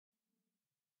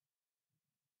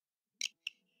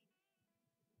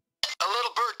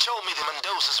told me the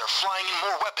Mendozas are flying in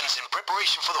more weapons in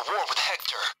preparation for the war with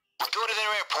Hector. We go to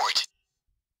their airport.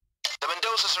 The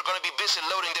Mendozas are gonna be busy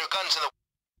loading their guns in the...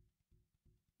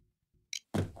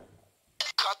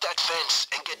 Cut that fence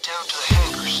and get down to the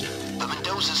hangars. The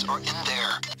Mendozas are in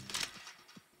there.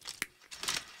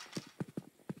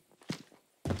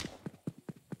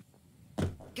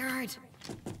 Guard.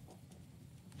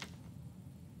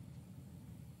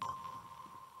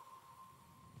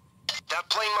 That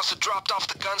plane must have dropped off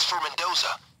the guns for Mendoza.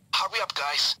 Hurry up,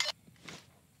 guys.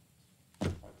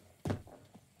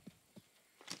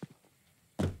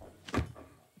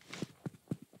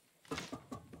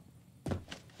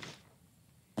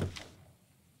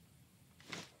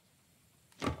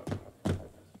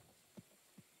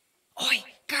 Oi,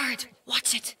 guard,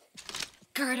 watch it.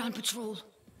 Guard on patrol.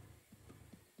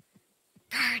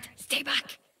 Guard, stay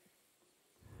back.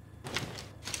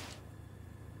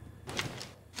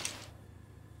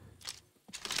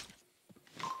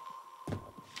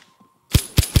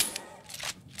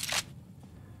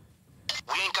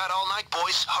 We ain't got all night,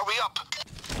 boys. Hurry up.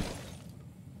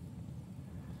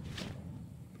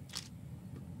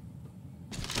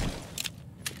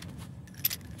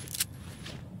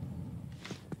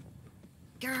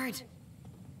 Guard.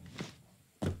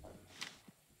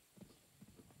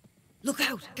 Look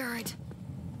out, guard.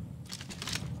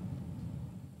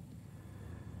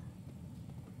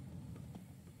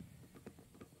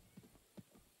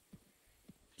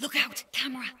 Look out,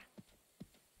 camera.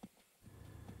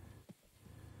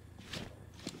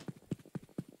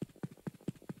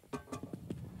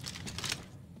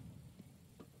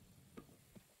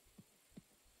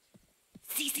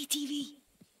 CCTV.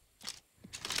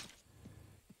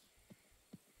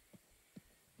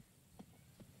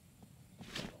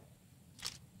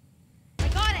 I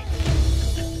got it.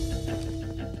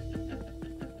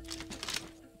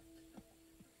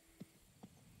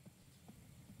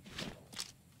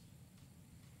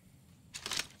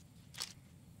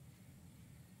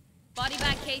 Body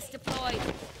bag case deployed.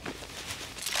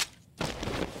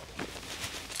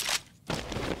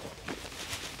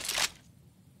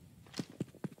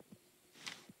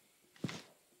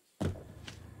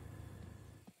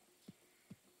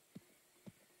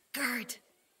 Guard.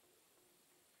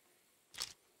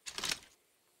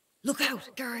 Look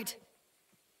out, guard.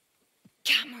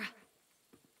 Camera.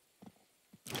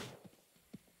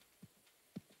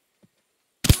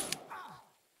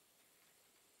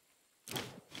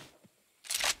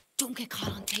 Don't get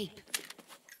caught on tape.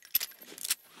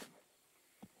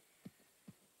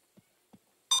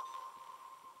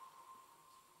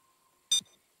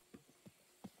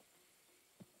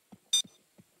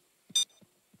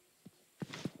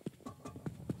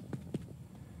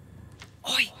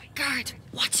 Oi, guard,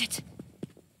 watch it.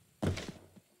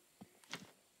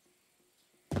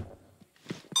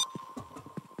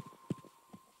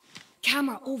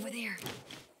 Camera over there.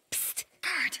 Psst,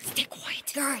 guard, stay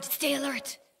quiet. Guard, stay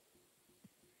alert.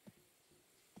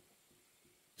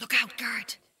 Look out,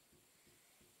 guard.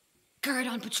 Guard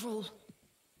on patrol.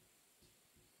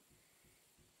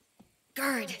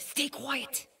 Guard, stay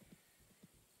quiet.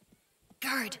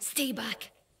 Guard, stay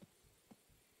back.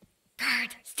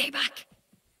 Guard, stay back.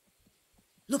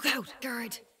 Look out,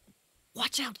 guard.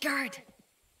 Watch out, guard.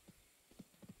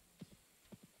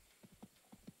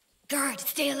 Guard,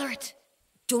 stay alert.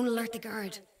 Don't alert the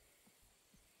guard.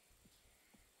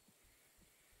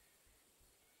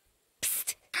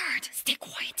 Psst, guard, stay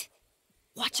quiet.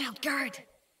 Watch out, guard.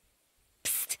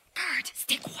 Psst, guard,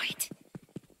 stay quiet.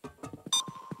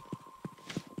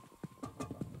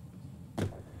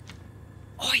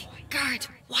 Oi, guard,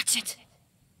 watch it.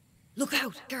 Look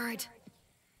out, guard.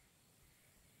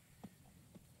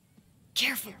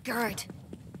 Careful, guard.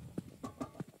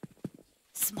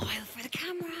 Smile for the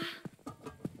camera.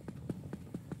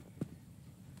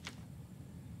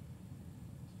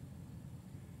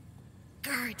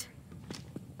 Guard.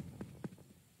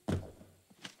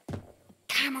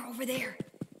 Camera over there.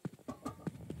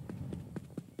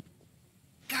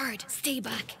 Guard, stay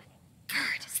back.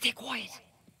 Guard, stay quiet.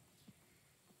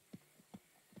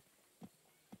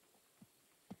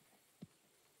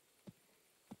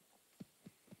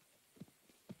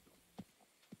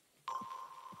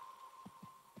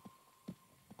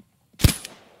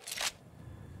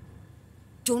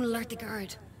 Don't alert the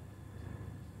guard.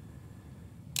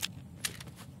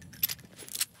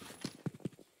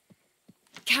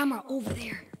 Camera over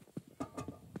there.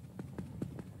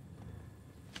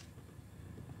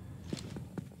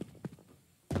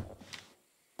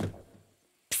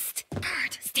 Psst,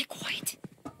 guard, stay quiet.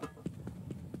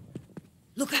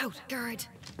 Look out, guard.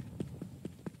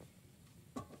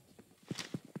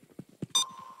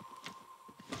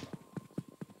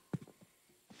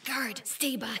 Guard,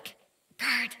 stay back.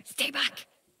 Guard, stay back.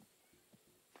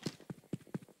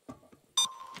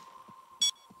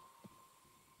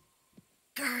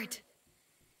 Guard.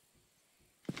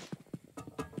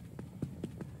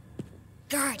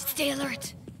 Guard, stay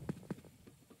alert.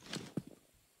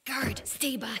 Guard,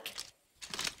 stay back.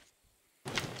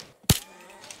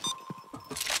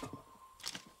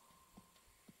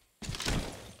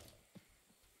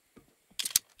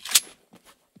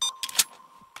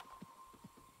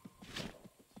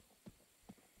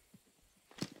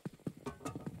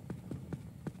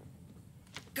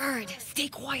 Guard, stay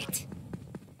quiet.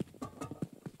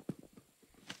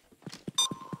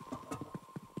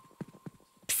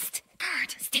 Psst,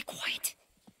 guard, stay quiet.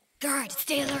 Guard,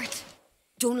 stay alert.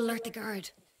 Don't alert the guard.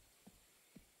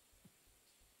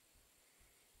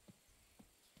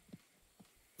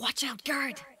 Watch out,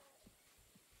 guard.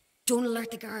 Don't alert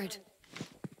the guard.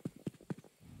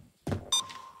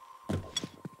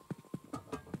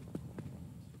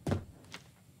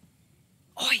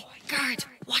 Oi, guard,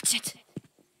 watch it.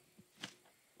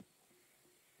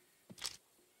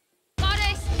 Got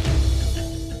it!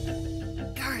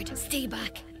 Guard, stay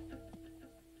back.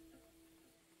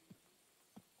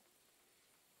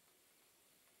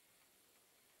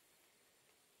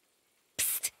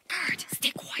 Psst, guard,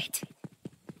 stay quiet.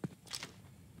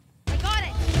 I got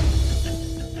it!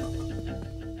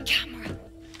 Camera.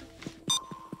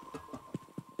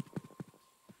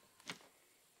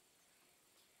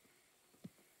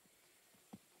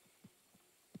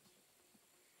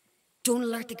 Don't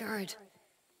alert the guard.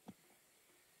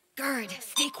 Guard,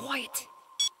 stay quiet.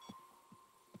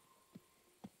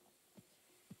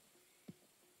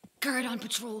 Guard on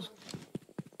patrol.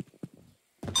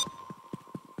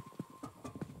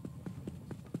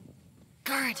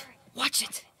 Guard, watch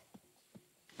it.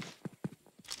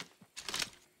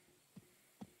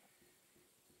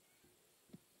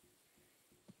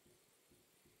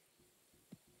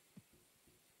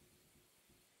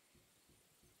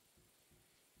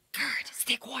 Guard,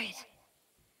 stay quiet.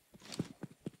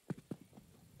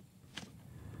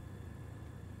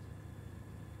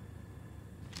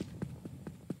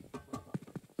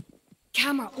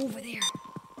 Camera over there.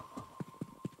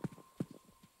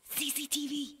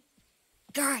 CCTV.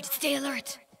 Guard, stay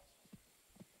alert.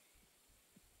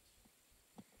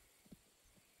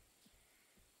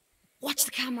 Watch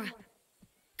the camera.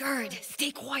 Guard,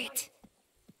 stay quiet.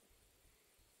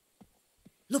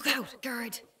 Look out,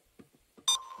 guard.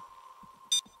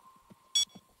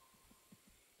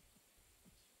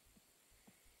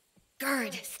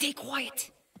 Guard, stay quiet.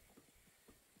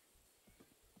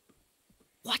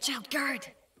 Watch out, guard.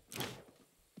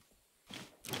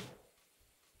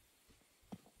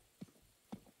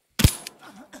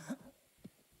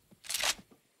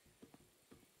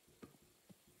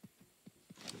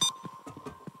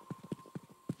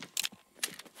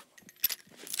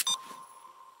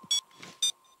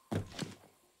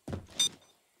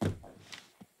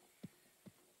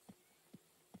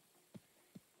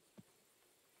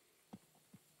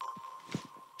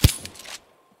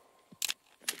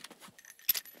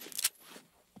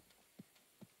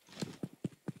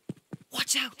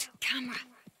 Watch out, camera.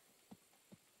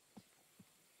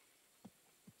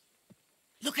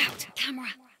 Look out, camera.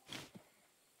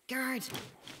 Guard.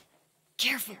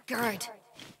 Careful, guard.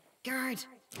 Guard.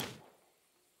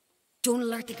 Don't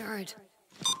alert the guard.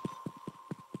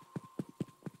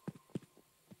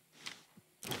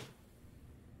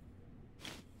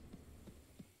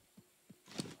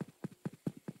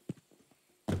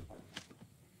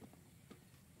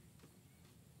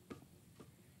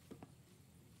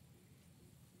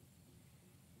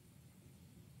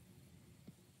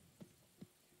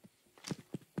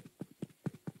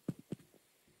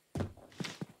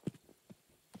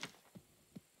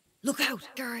 Look out,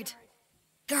 guard.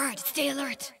 Guard, stay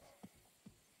alert.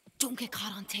 Don't get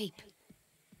caught on tape.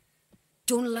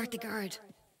 Don't alert the guard.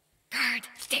 Guard,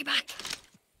 stay back.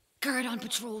 Guard on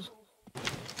patrol.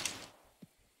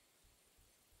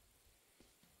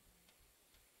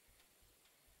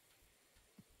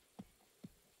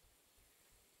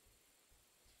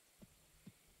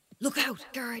 Look out,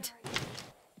 guard.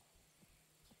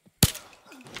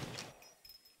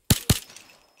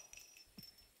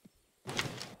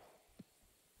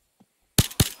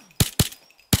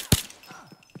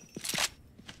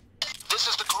 This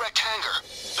is the correct hangar.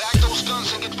 Back those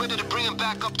guns and get ready to bring them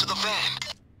back up to the van.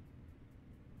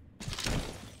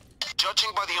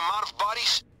 Judging by the amount of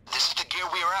bodies, this is the gear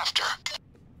we are after.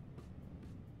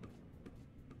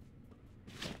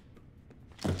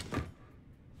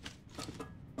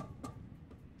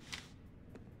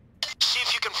 See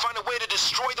if you can find a way to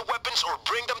destroy the weapons or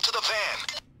bring them to the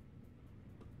van.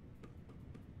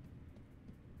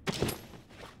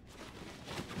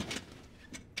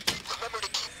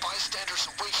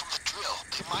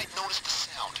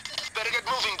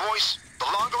 boys. The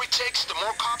longer it takes, the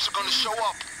more cops are gonna show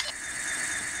up.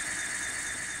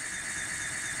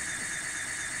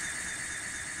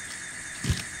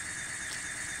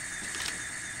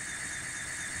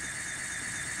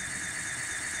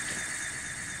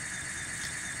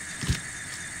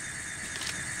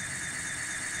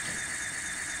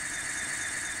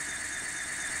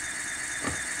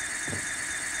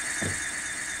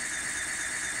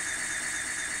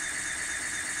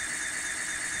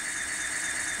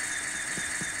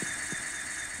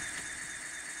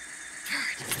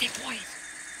 Stay quiet.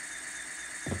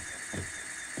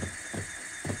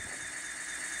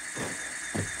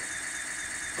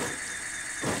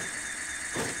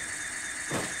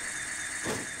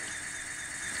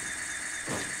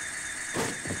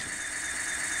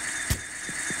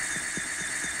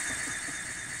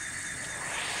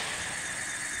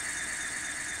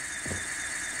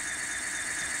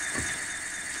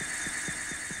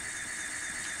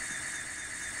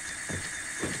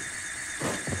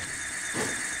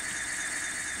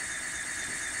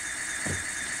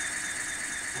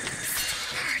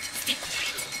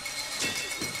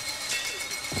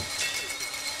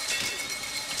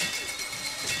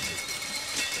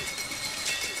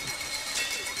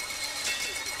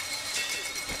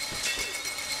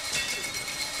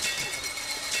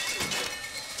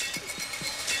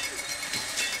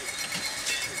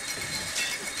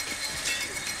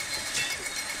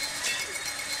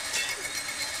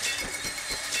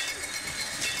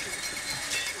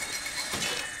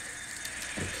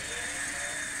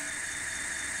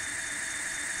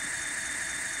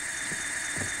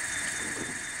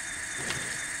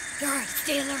 Guard,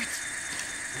 stay alert.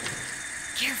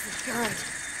 Careful, guard.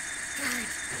 Guard.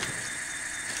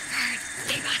 Guard,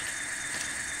 stay back.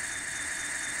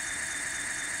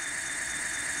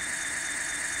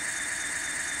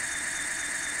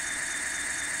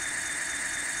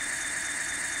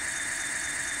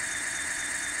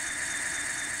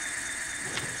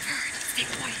 Guard, stay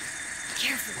quiet.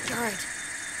 Careful, guard.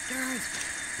 Guard.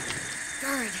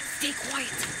 Guard, stay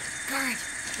quiet. Guard,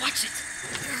 watch it.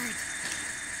 Guard.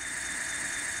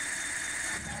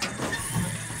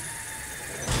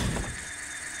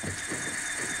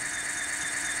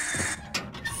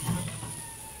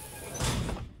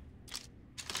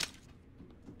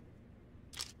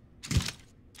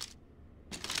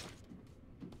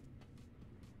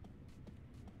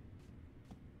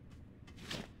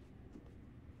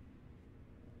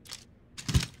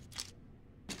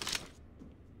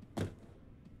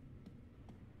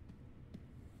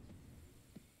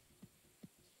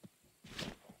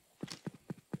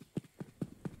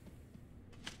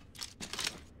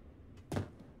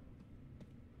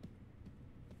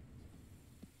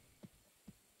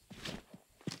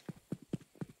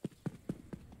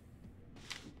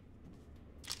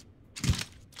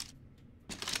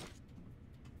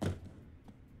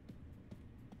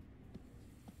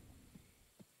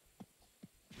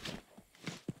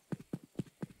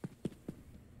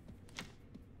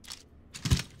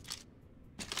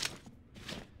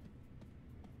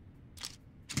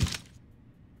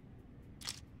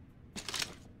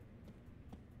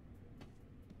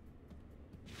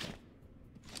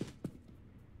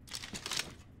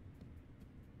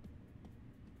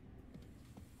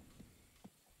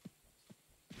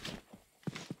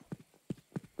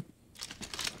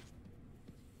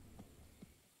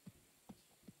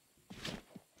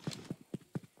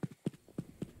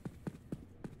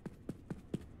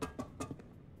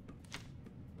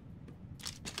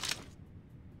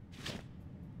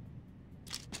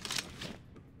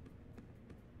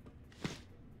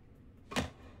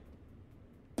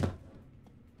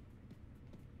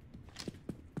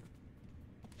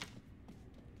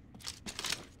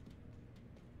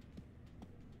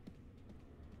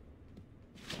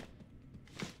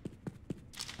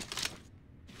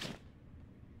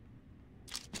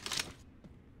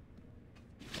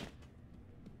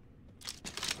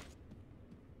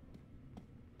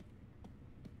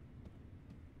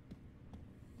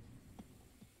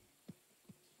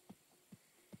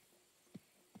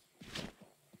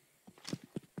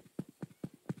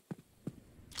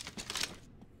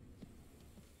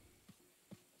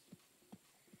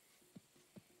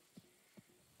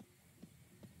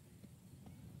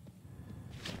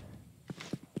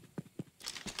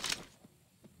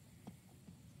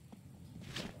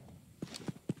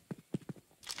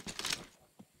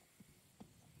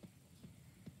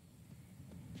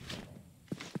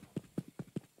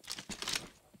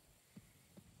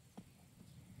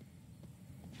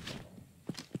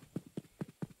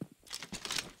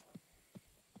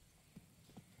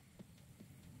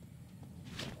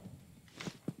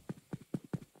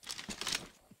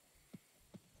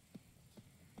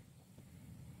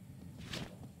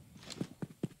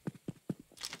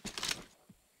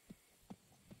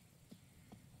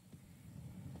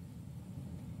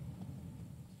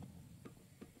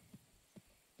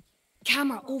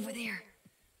 Camera over there.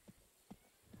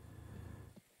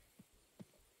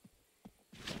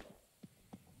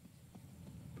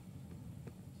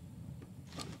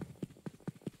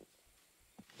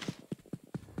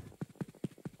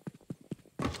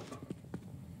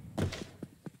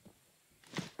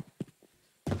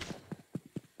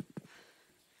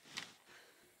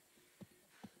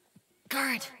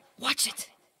 Guard, watch it.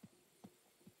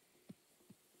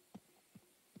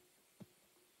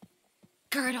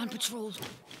 Guard on patrol.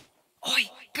 Oi,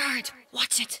 guard,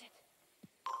 watch it.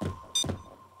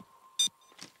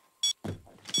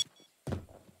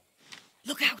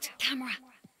 Look out, camera.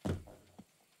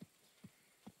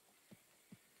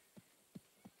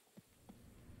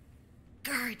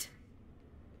 Guard.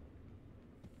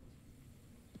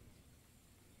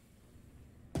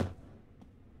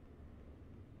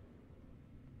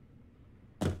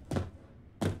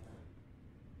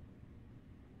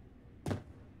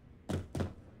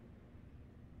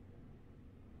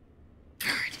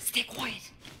 Stay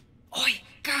quiet. Oi,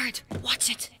 guard, watch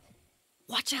it.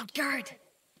 Watch out, guard.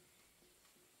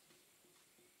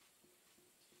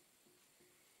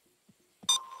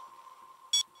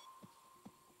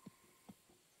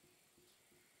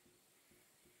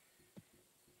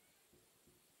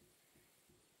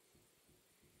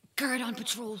 Guard on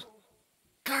patrol.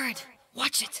 Guard,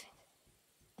 watch it.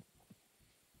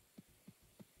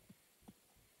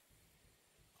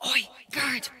 Oi,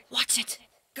 guard, watch it.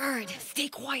 Guard, stay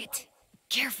quiet.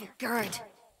 Careful, guard.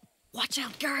 Watch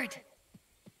out, guard.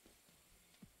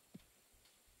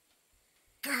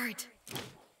 Guard.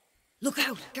 Look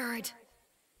out, guard.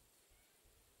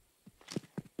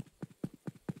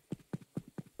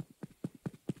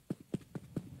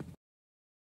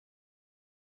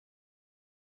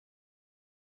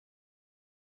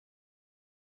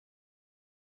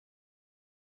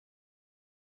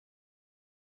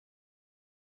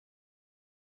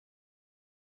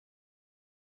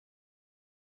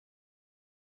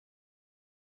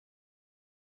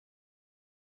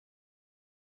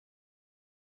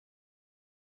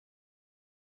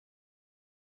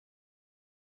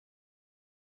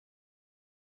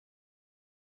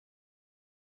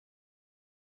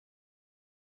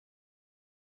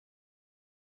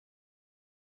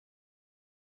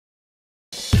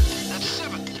 That's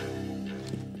 7.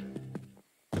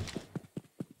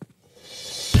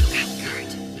 Look out,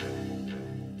 guard.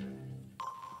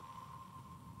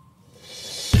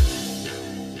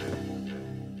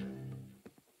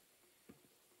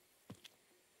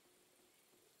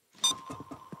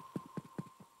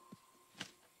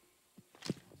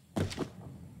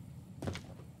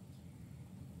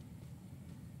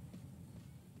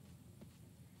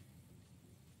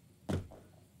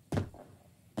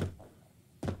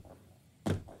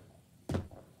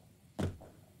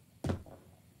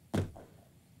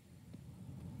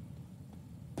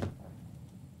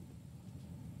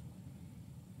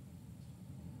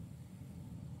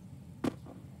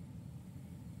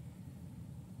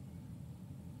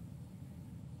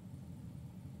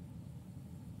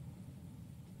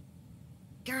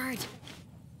 Guard.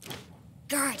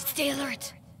 Guard, stay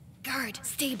alert. Guard,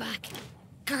 stay back.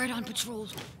 Guard on patrol.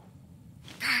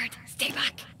 Guard, stay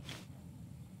back.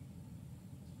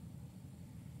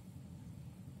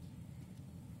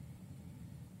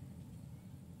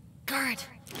 Guard,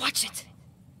 watch it.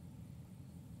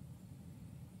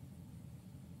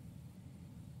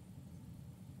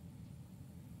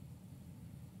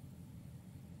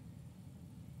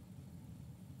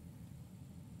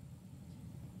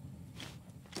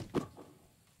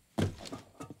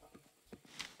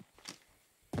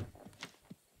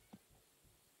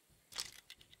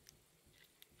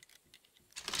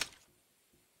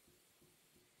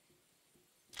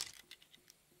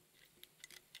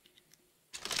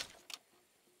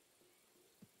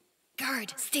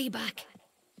 Guard, stay back.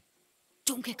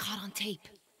 Don't get caught on tape.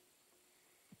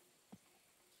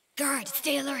 Guard,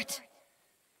 stay alert.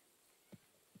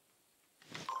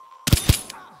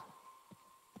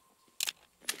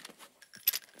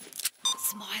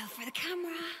 Smile for the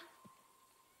camera.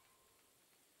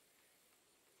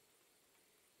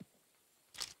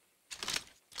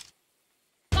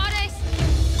 Got it!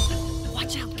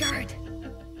 Watch out, guard.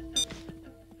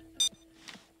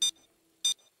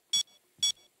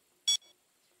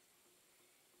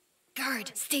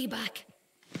 Guard, stay back.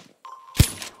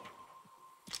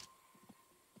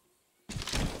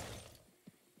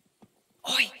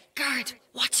 Oi, guard,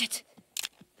 watch it.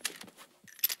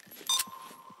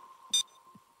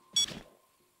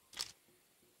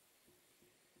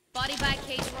 Body bag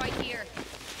case right here.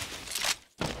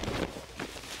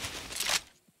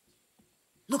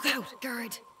 Look out,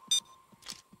 guard.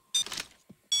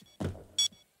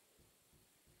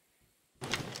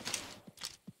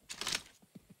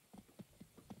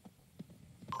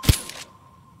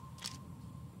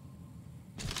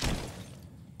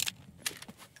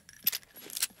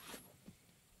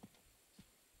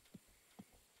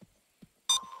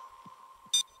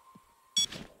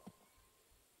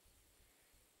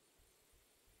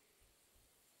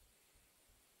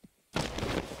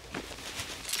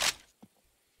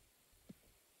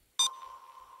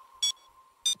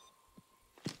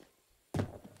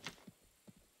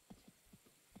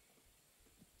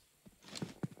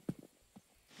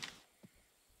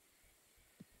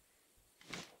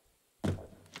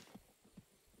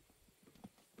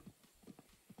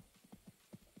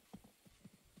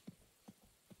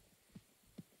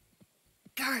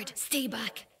 Guard, stay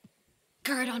back.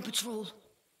 Guard on patrol.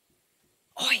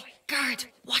 Oi, guard,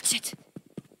 watch it.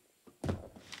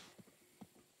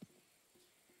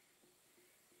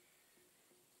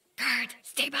 Guard,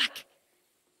 stay back.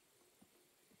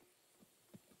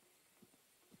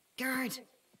 Guard.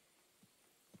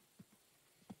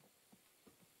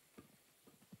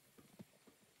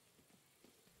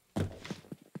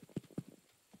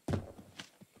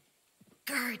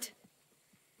 Guard.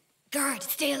 Guard,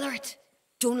 stay alert.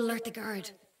 Don't alert the guard.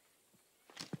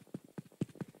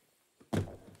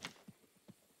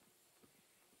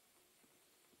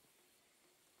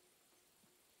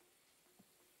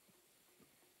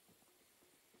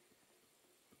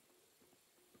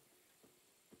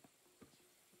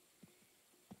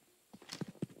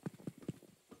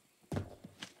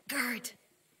 Guard.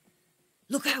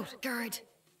 Look out, guard.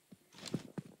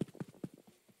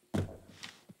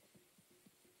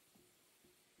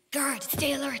 Guard,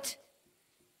 stay alert.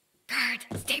 Guard,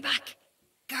 stay back.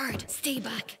 Guard, stay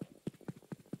back.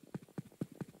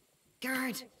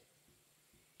 Guard.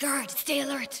 Guard, stay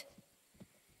alert.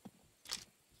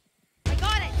 I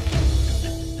got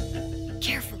it!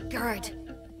 Careful, guard.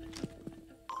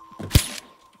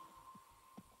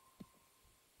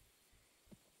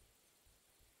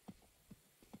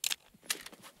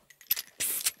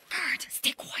 Psst, guard,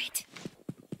 stay quiet.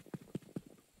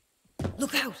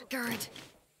 Look out, guard.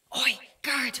 Oi,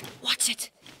 guard, watch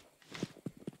it.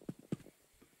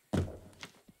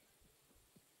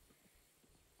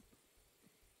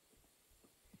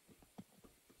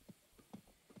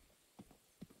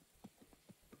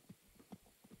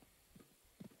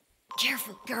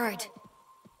 Careful, guard.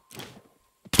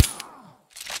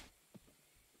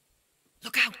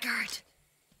 Look out, guard.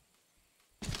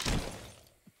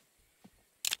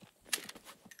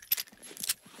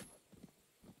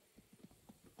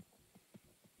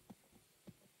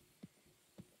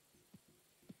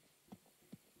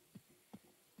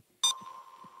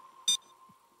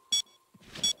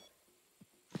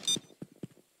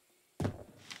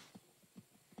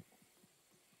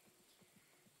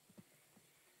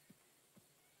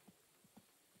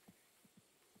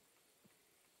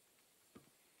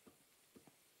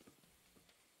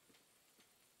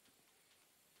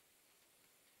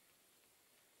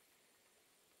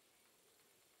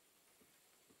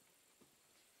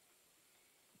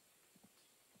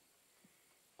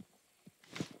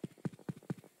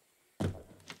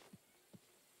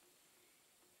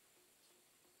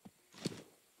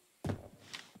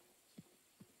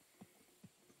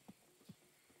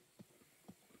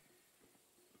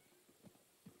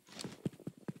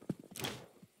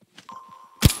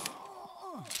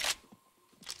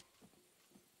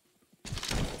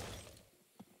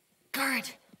 Guard,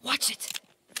 watch it.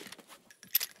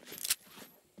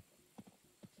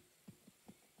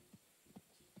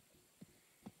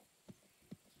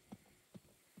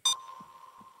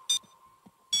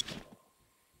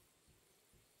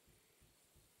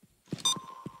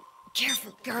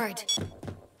 Careful, guard.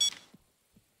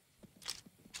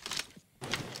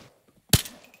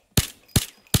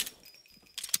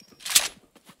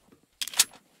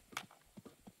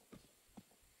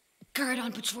 Guard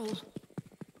on patrol.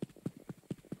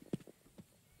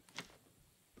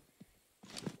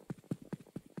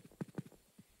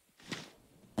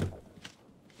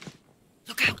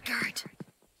 Look out, guard.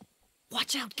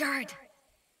 Watch out, guard.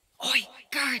 Oi,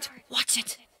 guard, watch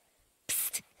it.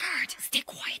 Psst, guard, stay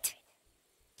quiet.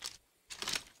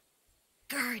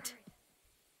 Guard.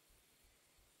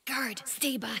 Guard,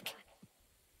 stay back.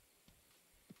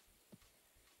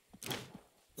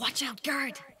 Watch out,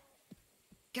 guard.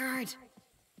 Guard.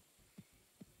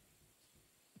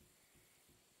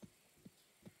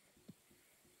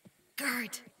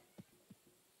 Guard.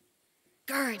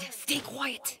 Guard, stay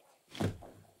quiet.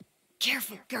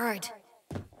 Careful, guard.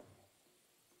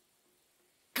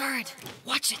 Guard,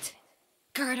 watch it.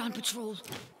 Guard on patrol.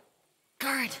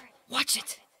 Guard, watch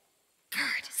it.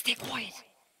 Guard, stay quiet.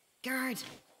 Guard.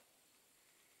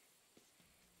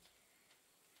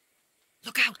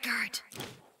 Look out, guard.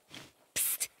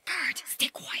 Psst, guard, stay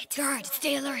quiet. Guard,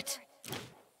 stay alert.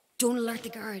 Don't alert the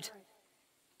guard.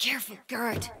 Careful,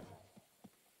 guard.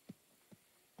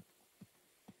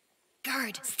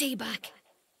 Guard, stay back.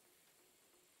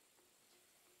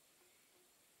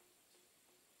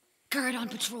 Guard on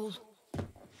patrol.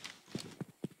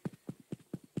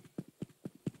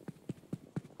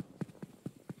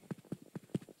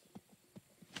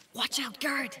 Watch out,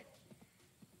 guard.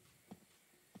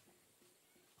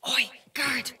 Oi,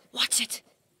 guard, watch it.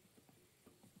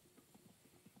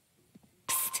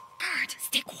 Psst, guard,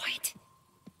 stay quiet.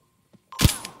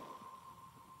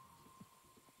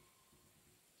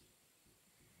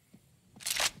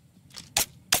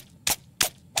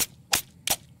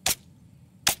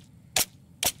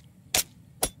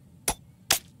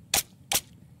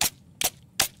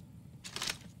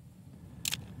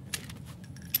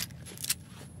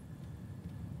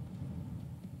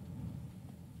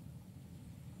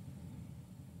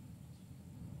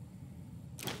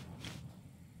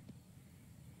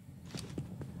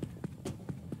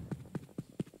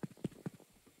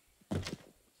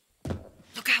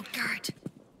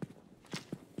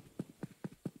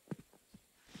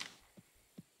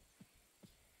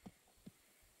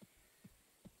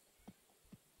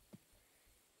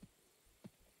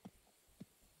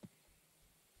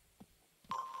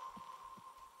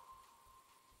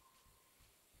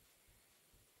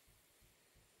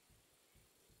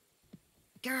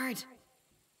 Guard!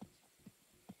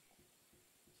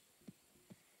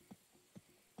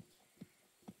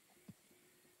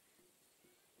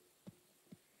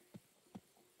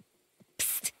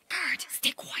 Psst! Guard!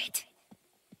 Stay quiet!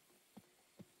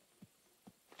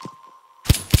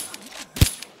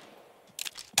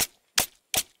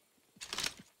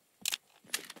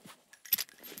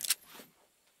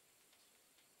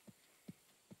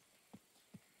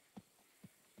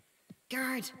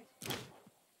 Guard!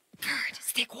 Guard!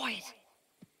 Stay quiet!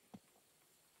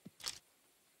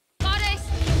 Got it!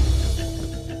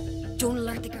 Don't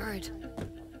alert the guard.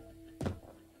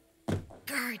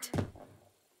 Guard!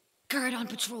 Guard on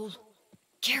patrol.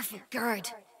 Careful, guard!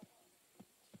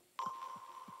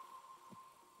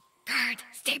 Guard!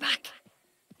 Stay back!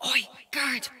 Oi!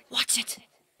 Guard! Watch it!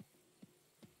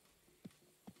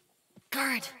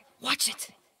 Guard! Watch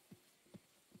it!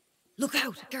 Look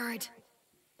out, guard!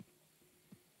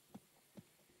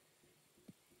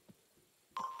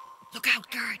 Look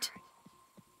out, guard!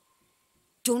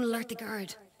 Don't alert the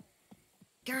guard.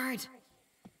 Guard!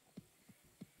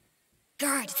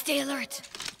 Guard, stay alert!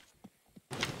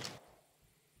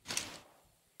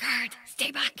 Guard,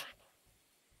 stay back!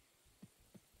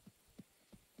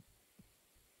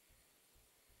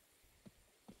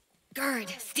 Guard,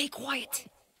 stay quiet!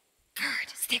 Guard,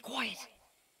 stay quiet!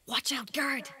 Watch out,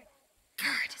 guard!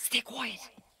 Guard, stay quiet!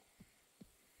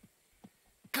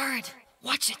 Guard,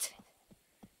 watch it!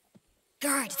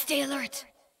 Guard, stay alert!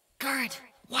 Guard,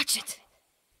 watch it!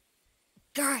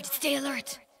 Guard, stay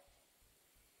alert!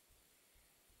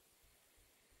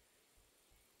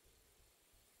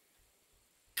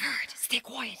 Guard, stay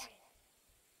quiet!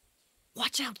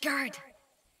 Watch out, guard!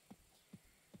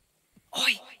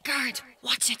 Oi, guard,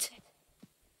 watch it!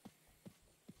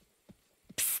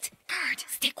 Psst, guard,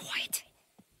 stay quiet!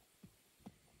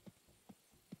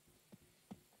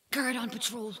 Guard on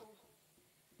patrol.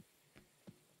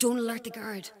 Don't alert the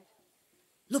guard.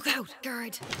 Look out,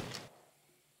 guard.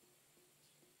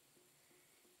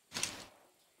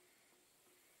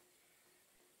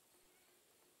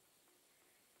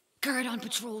 Guard on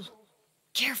patrol.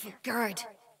 Careful, guard.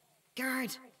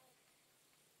 Guard.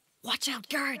 Watch out,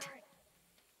 guard.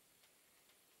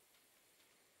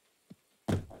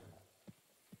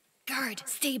 Guard,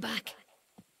 stay back.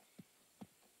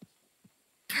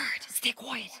 Guard, stay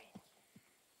quiet.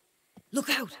 Look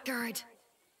out, guard.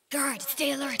 Guard,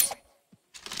 stay alert.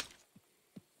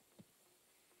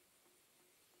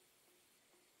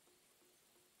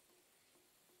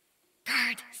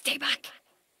 Guard, stay back.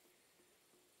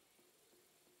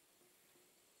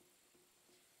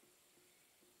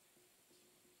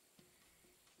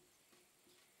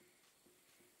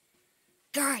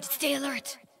 Guard, stay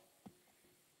alert.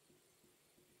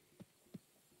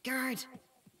 Guard.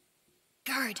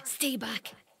 Guard, stay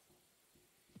back.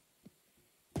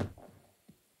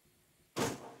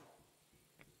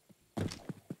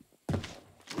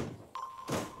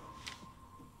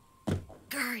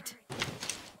 Guard.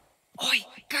 Oi,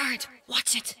 guard,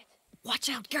 watch it. Watch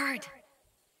out, guard.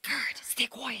 Guard, stay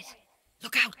quiet.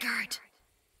 Look out, guard.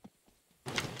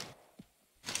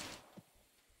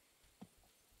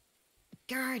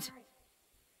 Guard.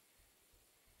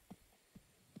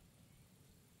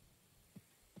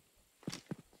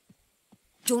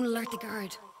 Don't alert the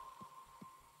guard.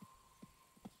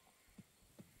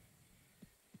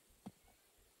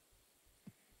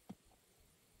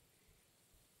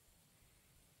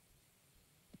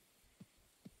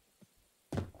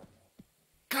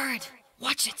 Guard,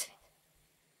 watch it.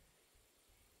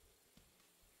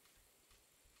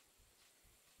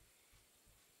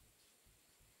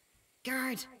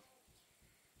 Guard.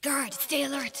 Guard, stay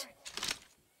alert.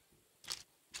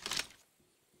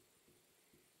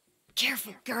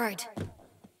 Careful, guard.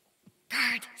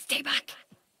 Guard, stay back.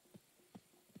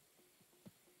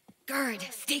 Guard,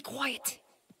 stay quiet.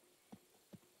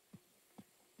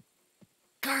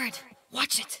 Guard,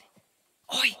 watch it.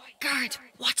 Oi, guard,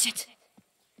 watch it.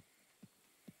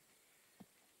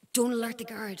 Don't alert the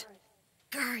guard.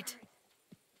 Guard.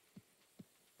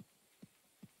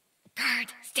 Guard,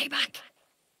 stay back.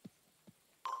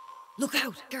 Look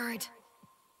out, guard.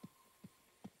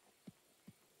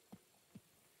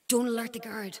 Don't alert the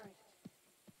guard.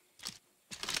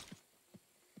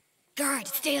 Guard,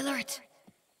 stay alert.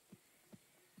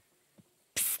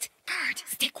 Psst, guard,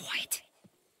 stay quiet.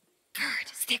 Guard,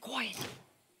 stay quiet.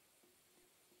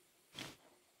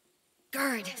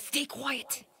 Guard, stay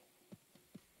quiet.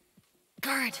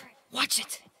 Guard, watch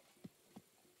it.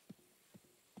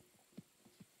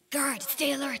 Guard,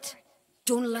 stay alert.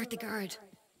 Don't alert the guard.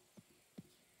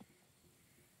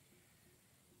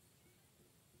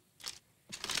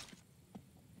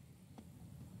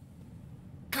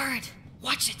 Guard,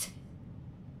 watch it.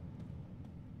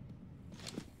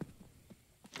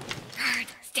 Guard,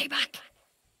 stay back.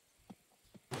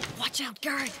 Watch out,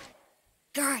 guard.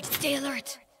 Guard, stay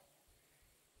alert.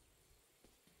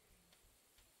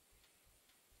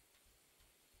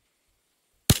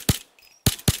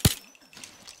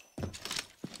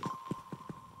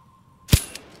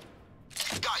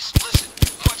 Guys, listen.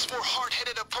 Much more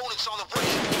hard-headed opponents on the way.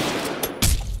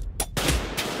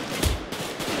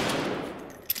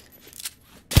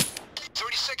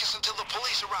 30 seconds until the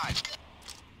police arrive.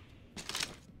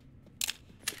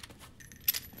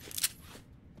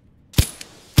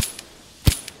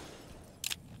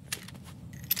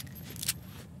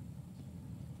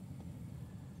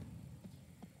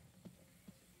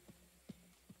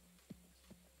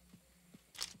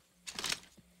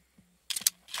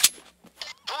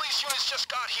 Police units just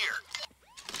got here.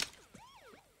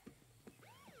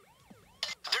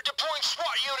 They're deploying SWAT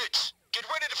units. Get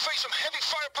ready to face some heavy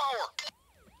firepower.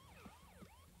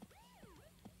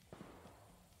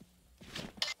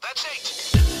 That's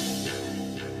 8.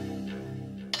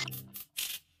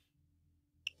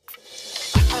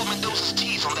 I pulled Mendoza's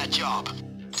teeth on that job.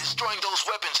 Destroying those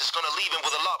weapons is gonna leave him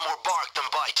with a lot more bark than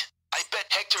bite. I bet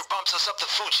Hector bumps us up the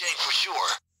food chain for sure.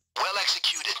 Well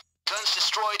executed. Guns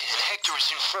destroyed and Hector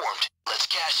is informed. Let's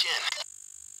cash in.